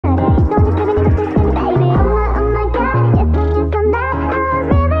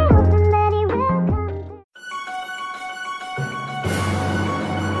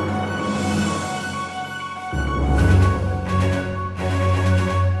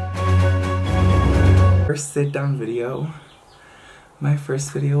First sit down video. My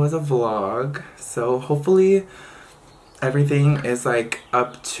first video was a vlog, so hopefully everything is like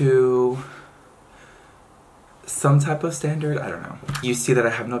up to some type of standard. I don't know. You see that I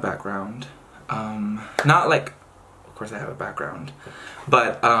have no background. Not like, of course I have a background,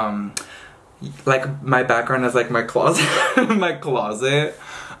 but like my background is like my closet, my closet,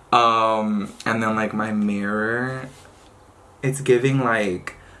 and then like my mirror. It's giving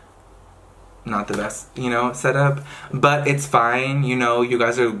like not the best, you know, setup, but it's fine. You know, you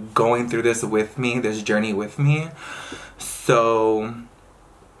guys are going through this with me, this journey with me, so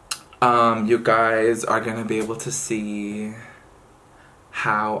you guys are gonna be able to see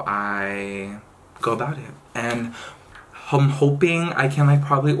how I go about it, and I'm hoping I can like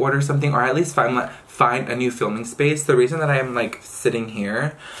probably order something, or at least find a new filming space. The reason that I'm like sitting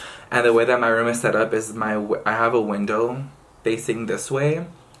here and the way that my room is set up is I have a window facing this way,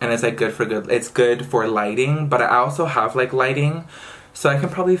 and it's like it's good for lighting, but I also have like lighting, so I can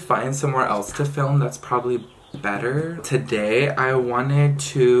probably find somewhere else to film that's probably better. Today I wanted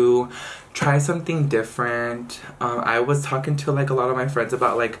to try something different. I was talking to like a lot of my friends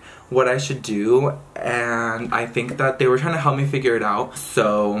about like what I should do, and I think that they were trying to help me figure it out.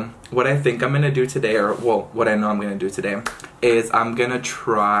 So what I think I'm gonna do today, or well, what I know I'm gonna do today, is I'm gonna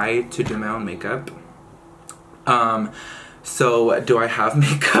try to do my own makeup. So do I have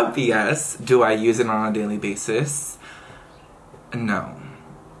makeup? Yes. Do I use it on a daily basis? No.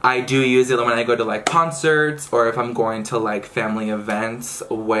 I do use it when I go to like concerts, or if I'm going to like family events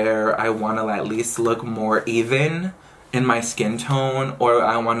where I want to at least look more even in my skin tone, or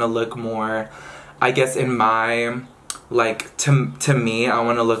I want to look more, I guess in my, like, to me, I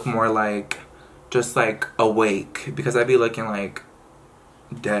want to look more like, just like awake, because I be looking like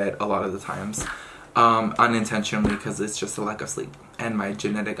dead a lot of the times, unintentionally, because it's just a lack of sleep and my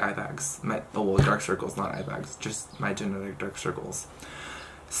genetic eye bags, well, dark circles, not eye bags, just my genetic dark circles.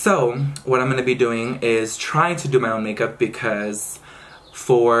 So what I'm gonna be doing is trying to do my own makeup, because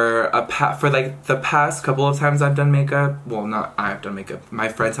for like the past couple of times I've done makeup, well, not I've done makeup, my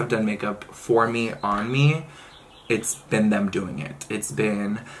friends have done makeup for me, on me. It's been them doing it. It's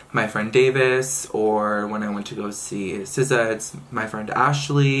been my friend Davis, or when I went to go see SZA, it's my friend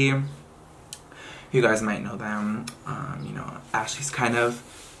Ashley. You guys might know them. You know, Ashley's kind of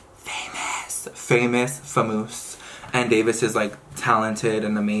famous. And Davis is like talented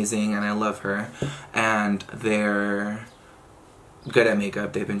and amazing, and I love her. And they're good at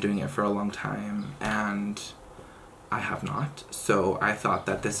makeup. They've been doing it for a long time, and I have not. So I thought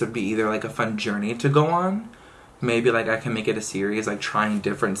that this would be either like a fun journey to go on. Maybe like I can make it a series, like trying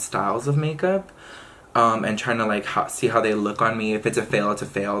different styles of makeup, and trying to like see how they look on me. If it's a fail, it's a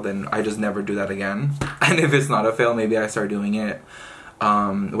fail. Then I just never do that again. And if it's not a fail, maybe I start doing it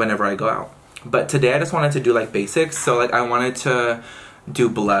whenever I go out. But today I just wanted to do like basics. So like I wanted to do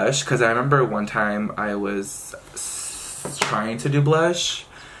blush, because I remember one time I was trying to do blush,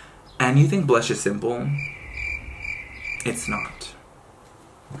 and you think blush is simple. It's not.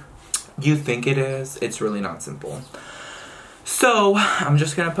 You think it is, it's really not simple. So I'm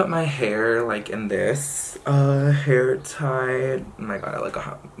just gonna put my hair like in this hair tied. Oh my god, I like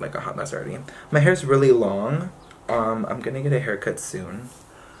a hot mess already. My hair's really long. I'm gonna get a haircut soon.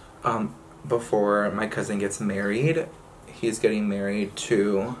 Before my cousin gets married. He's getting married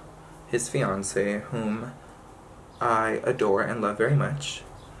to his fiance, whom I adore and love very much.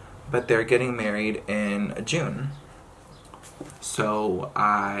 But they're getting married in June. So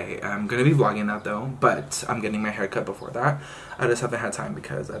I am going to be vlogging that though, but I'm getting my hair cut before that. I just haven't had time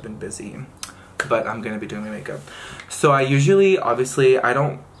because I've been busy. But I'm going to be doing my makeup. So I usually, obviously, I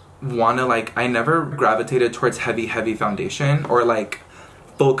don't want to like, I never gravitated towards heavy foundation, or like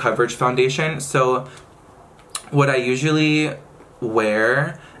full coverage foundation. So what I usually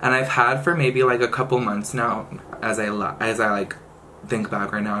wear, and I've had for maybe like a couple months now, as I like think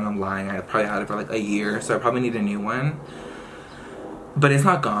back right now, and I'm lying, I probably had it for like a year, so I probably need a new one, but it's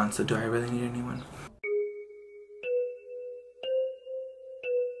not gone. So do I really need a new one?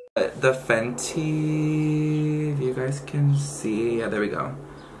 The Fenty, if you guys can see, yeah, there we go,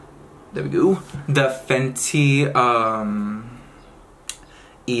 the Fenty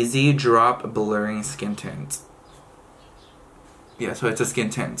Easy Drop Blurring Skin Tint. Yeah, so it's a skin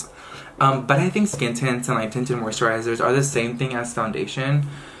tint. But I think skin tints and like tinted moisturizers are the same thing as foundation.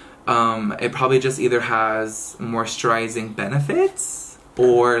 It probably just either has moisturizing benefits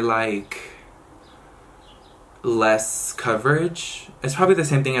or like less coverage. It's probably the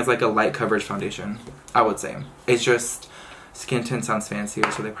same thing as like a light coverage foundation, I would say. It's just skin tint sounds fancier,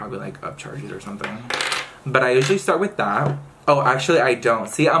 so they probably like upcharge it or something. But I usually start with that. Oh, actually I don't.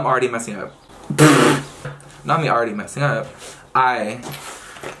 See, I'm already messing up. not me already messing up, I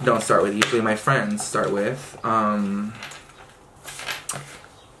don't start with. Usually my friends start with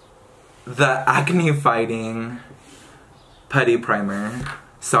the Acne Fighting Putty Primer.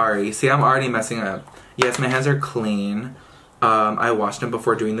 Sorry, see, I'm already messing up. Yes, my hands are clean. I washed them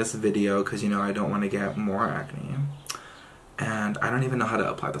before doing this video because, you know, I don't want to get more acne. And I don't even know how to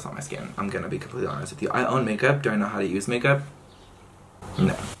apply this on my skin. I'm gonna be completely honest with you. I own makeup. Do I know how to use makeup?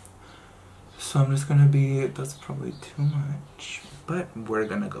 No. So I'm just gonna be, that's probably too much, but we're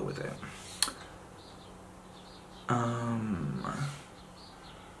gonna go with it.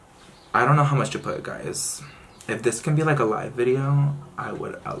 I don't know how much to put, guys. If this can be like a live video, I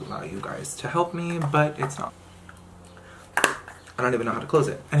would allow you guys to help me, but it's not. I don't even know how to close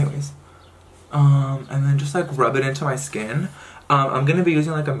it. Anyways. And then just like rub it into my skin. I'm gonna be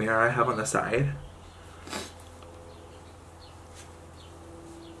using like a mirror I have on the side.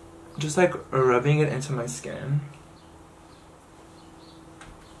 Just like rubbing it into my skin.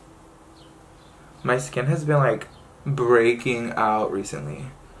 My skin has been like breaking out recently.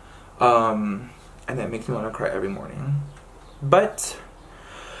 And it makes me want to cry every morning. But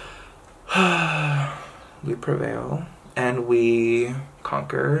we prevail and we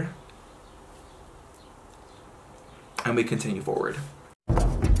conquer and we continue forward.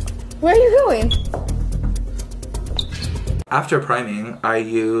 Where are you going? After priming, I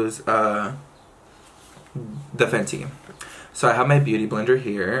use the Fenty. So I have my beauty blender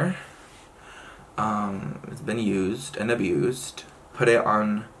here. It's been used and abused. Put it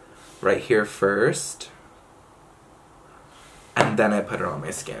on right here first, and then I put it on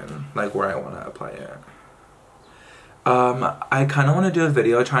my skin, like where I want to apply it. I kind of want to do a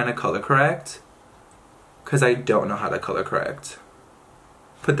video trying to color correct, because I don't know how to color correct.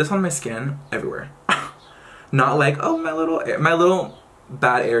 Put this on my skin everywhere. Not like, oh, my little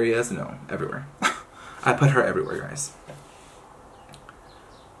bad areas. No, everywhere. I put her everywhere, guys.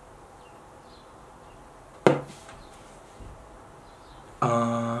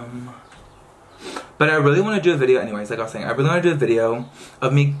 But I really want to do a video anyways, like I was saying. I really want to do a video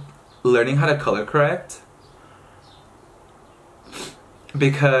of me learning how to color correct.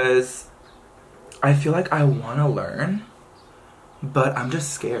 Because I feel like I want to learn, but I'm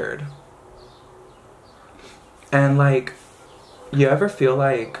just scared. And like, you ever feel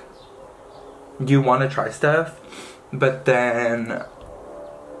like you want to try stuff, but then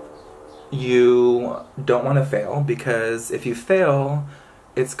you don't want to fail, because if you fail,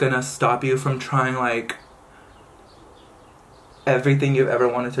 it's gonna stop you from trying like everything you've ever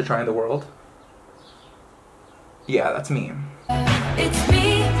wanted to try in the world. Yeah, that's me. It's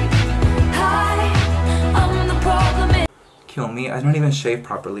me. Hi, I'm the problem. Kill me. I don't even shave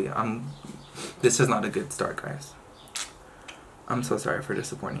properly. This is not a good start, guys. I'm so sorry for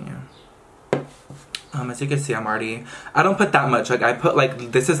disappointing you. As you can see, I don't put that much. Like, I put,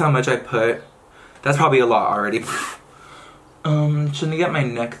 like, this is how much I put. That's probably a lot already. Shouldn't get my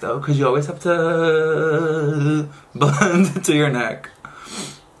neck, though, because you always have to blend to your neck.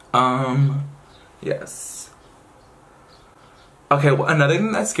 Yes. Okay, well, another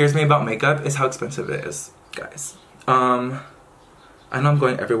thing that scares me about makeup is how expensive it is, guys. I know I'm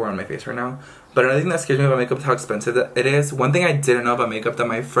going everywhere on my face right now, but another thing that scares me about makeup is how expensive it is. One thing I didn't know about makeup that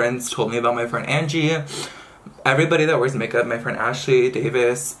my friends told me about, my friend Angie, everybody that wears makeup, my friend Ashley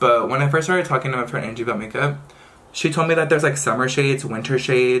Davis, but when I first started talking to my friend Angie about makeup, she told me that there's like summer shades, winter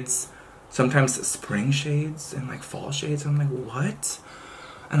shades, sometimes spring shades, and like fall shades. I'm like, what?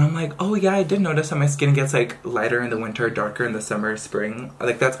 And I'm like, oh yeah, I did notice that my skin gets like lighter in the winter, darker in the summer, spring.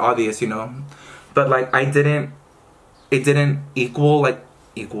 Like, that's obvious, you know? But like, it didn't it didn't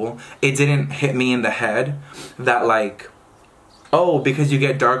hit me in the head that like, oh, because you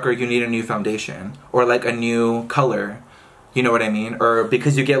get darker, you need a new foundation, or like a new color, you know what I mean? Or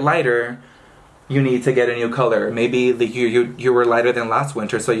because you get lighter, you need to get a new color. Maybe you were lighter than last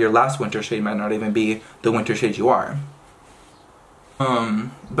winter, so your last winter shade might not even be the winter shade you are.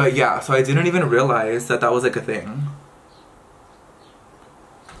 But yeah, so I didn't even realize that that was like a thing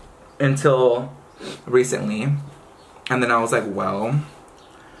until recently. And then I was like, well,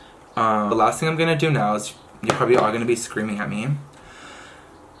 the last thing I'm gonna do now is, you're probably all gonna be screaming at me,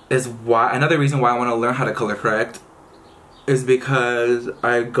 is why, another reason why I wanna learn how to color correct is because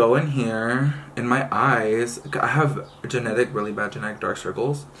I go in here, in my eyes, I have really bad genetic dark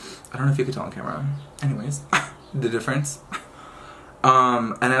circles. I don't know if you can tell on camera. Anyways, the difference.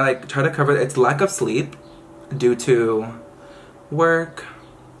 And I like try to cover it's lack of sleep due to work,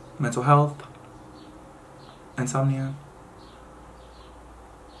 mental health, insomnia,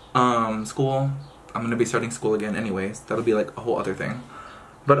 school. I'm gonna be starting school again anyways. That'll be like a whole other thing.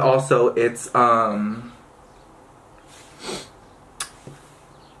 But also it's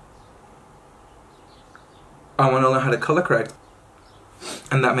I want to learn how to color correct.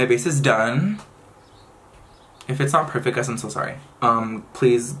 And that my base is done. If it's not perfect, guys, I'm so sorry.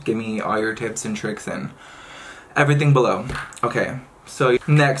 Please give me all your tips and tricks and everything below. Okay, so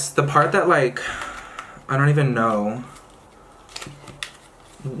next, the part that, like, I don't even know,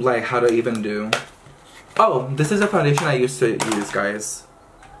 like, how to even do. Oh, this is a foundation I used to use, guys.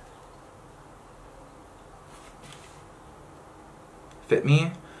 Fit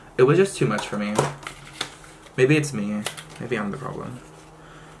me? It was just too much for me. Maybe it's me. Maybe I'm the problem.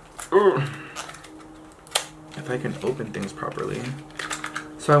 Ugh. If I can open things properly.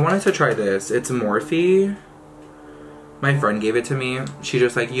 So I wanted to try this. It's Morphe. My friend gave it to me. She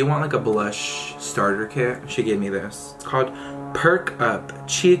just like, you want like a blush starter kit? She gave me this. It's called Perk Up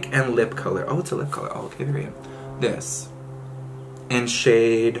Cheek and Lip Color. Oh, it's a lip color. Oh, okay, very good. This. In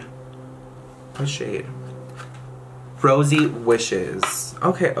shade... What shade? Rosy Wishes.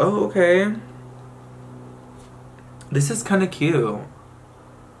 Okay, oh, okay. This is kind of cute.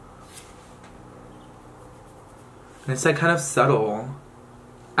 And it's like kind of subtle.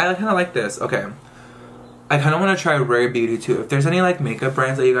 I kind of like this. Okay. I kind of want to try Rare Beauty too. If there's any like makeup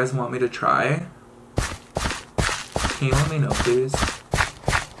brands that you guys want me to try, can you let me know, please?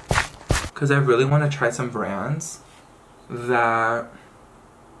 Because I really want to try some brands that,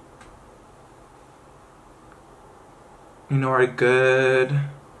 you know, are good.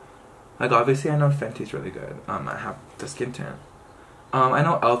 Like obviously I know Fenty's really good. I have the skin tint. I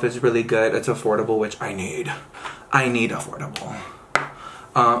know e.l.f. is really good. It's affordable, which I need. I need affordable.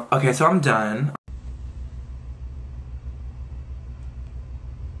 Okay, so I'm done.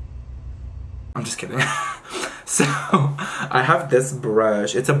 I'm just kidding. So, I have this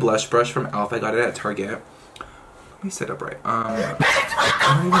brush. It's a blush brush from e.l.f. I got it at Target. Let me sit up right. I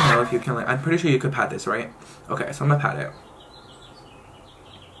don't even know if you can, like, I'm pretty sure you could pat this, right? Okay, so I'm gonna pat it.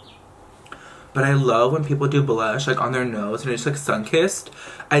 But I love when people do blush, like, on their nose, and it's, like, sun-kissed.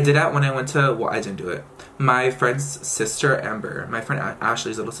 I did that when I went to, well, I didn't do it. My friend's sister, Amber, my friend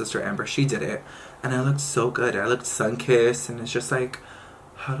Ashley's little sister, Amber, she did it. And I looked so good. I looked sun-kissed, and it's just, like,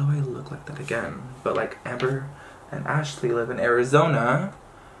 how do I look like that again? But, like, Amber and Ashley live in Arizona,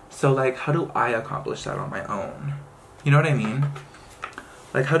 so, like, how do I accomplish that on my own? You know what I mean?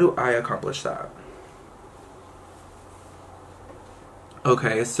 Like, how do I accomplish that?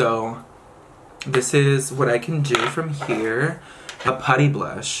 Okay, so this is what I can do from here. A putty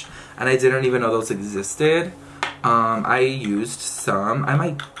blush. And I didn't even know those existed. I used some. I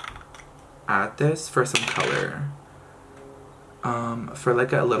might add this for some color. For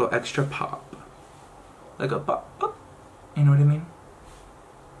like a little extra pop. Like a pop, pop. You know what I mean?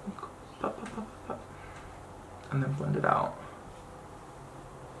 Pop, pop, pop, pop, pop. And then blend it out.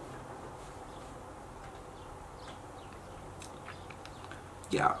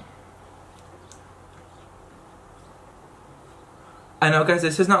 Yeah. I know, guys,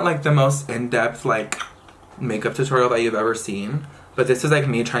 this is not like the most in-depth like makeup tutorial that you've ever seen, but this is like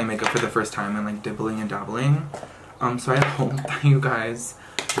me trying makeup for the first time and like dibbling and dabbling. So I hope that you guys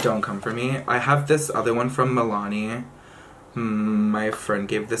don't come for me. I have this other one from Milani. My friend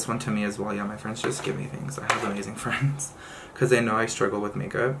gave this one to me as well. Yeah, my friends just give me things. I have amazing friends because they know I struggle with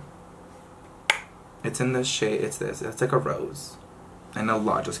makeup. It's in this shade. It's this. It's like a rose. And a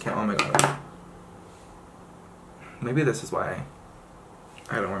lot just came. Oh my god. Maybe this is why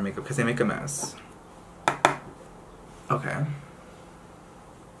I don't wear makeup, because they make a mess. Okay.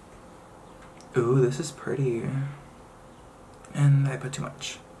 Ooh, this is pretty. And I put too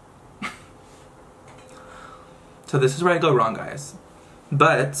much. So this is where I go wrong, guys.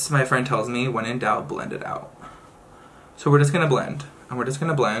 But my friend tells me, when in doubt, blend it out. So we're just gonna blend. And we're just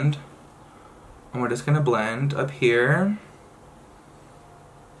gonna blend. And we're just gonna blend up here.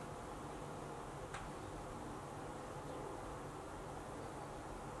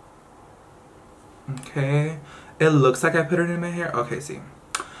 Okay, it looks like I put it in my hair. Okay, see.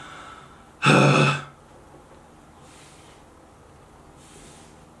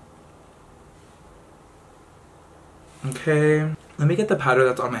 Okay, let me get the powder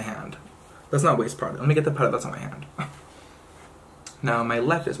that's on my hand. Let's not waste product. Let me get the powder that's on my hand. Now, my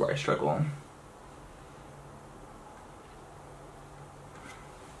left is where I struggle.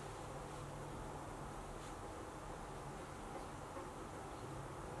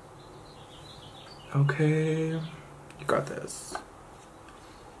 Okay, you got this.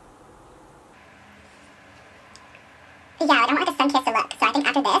 Yeah, I don't want like a sun-kissed look, so I think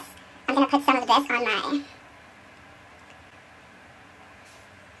after this, I'm gonna put some of this on my...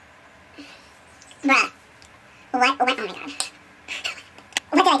 Bruh. What? Oh my god.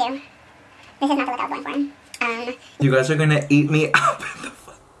 What did I do? This is not the look I was going for. You guys are gonna eat me up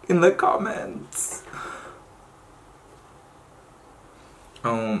in the comments.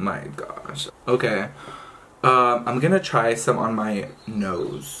 Oh my gosh. Okay. I'm gonna try some on my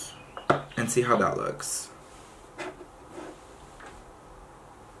nose and see how that looks.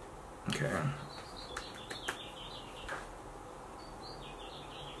 Okay.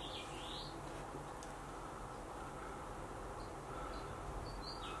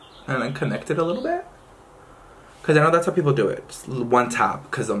 And then connect it a little bit. Because I know that's how people do it. Just one tap.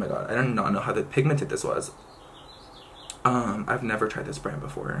 Because, oh my god, I do not know how pigmented this was. I've never tried this brand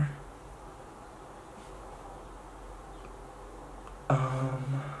before.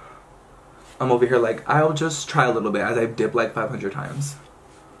 I'm over here like, I'll just try a little bit as I've dipped like 500 times.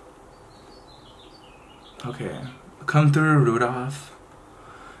 Okay. Come through, Rudolph.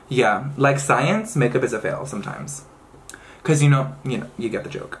 Yeah, like science, makeup is a fail sometimes. Because, you know, you get the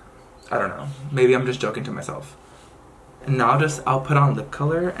joke. I don't know. Maybe I'm just joking to myself. And now I'll put on lip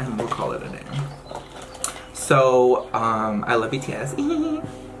color and we'll call it a day. So, I love BTS.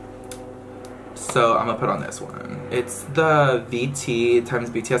 So, I'm gonna put on this one. It's the VT times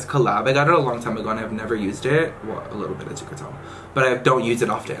BTS collab. I got it a long time ago and I've never used it. Well, a little bit as you can tell. But I don't use it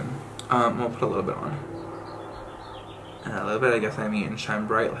often. I'm gonna put a little bit on. And a little bit, I guess I mean shine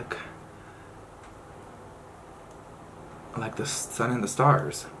bright like the sun and the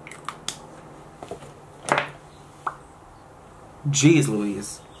stars. Jeez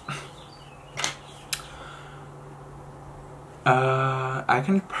Louise. I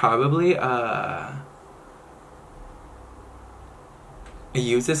can probably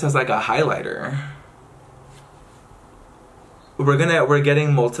use this as like a highlighter. We're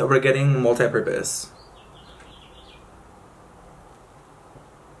getting multi-purpose.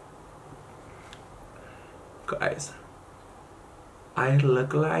 Guys, I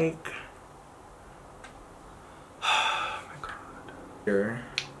look like here.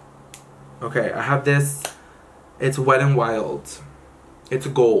 Okay, I have this. It's Wet n Wild. It's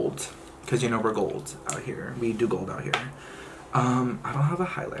gold, because you know we're gold out here. We do gold out here. I don't have a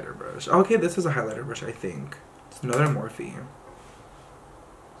highlighter brush. Okay, this is a highlighter brush, I think. It's another Morphe.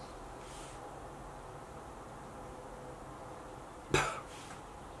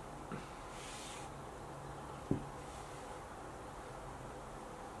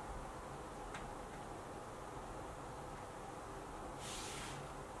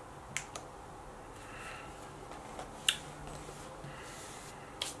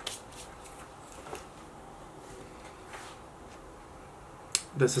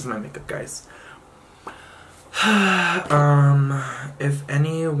 This is my makeup, guys. If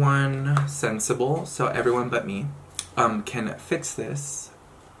anyone sensible, so everyone but me, can fix this,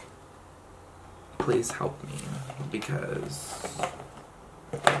 please help me, because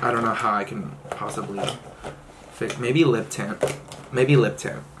I don't know how I can possibly fix. Maybe lip tint. Maybe lip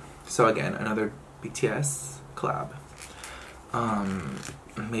tint. So again, another BTS collab.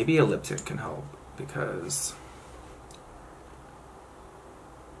 Maybe a lip tint can help, because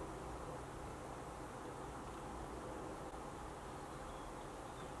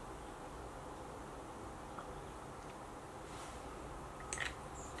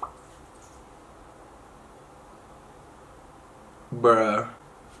bruh.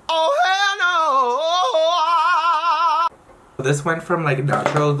 Oh hell no! This went from like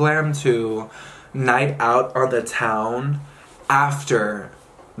natural glam to night out on the town after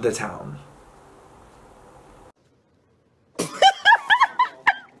the town.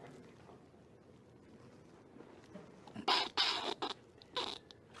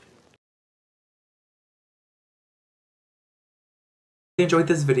 If you enjoyed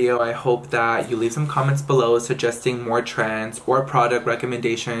this video, I hope that you leave some comments below suggesting more trends or product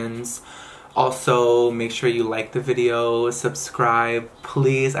recommendations. Also, make sure you like the video, subscribe,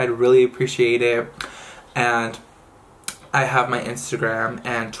 please, I'd really appreciate it. And I have my Instagram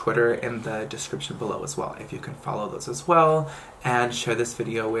and Twitter in the description below as well, if you can follow those as well, and share this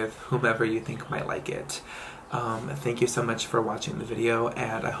video with whomever you think might like it. Thank you so much for watching the video,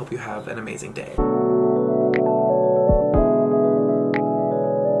 and I hope you have an amazing day.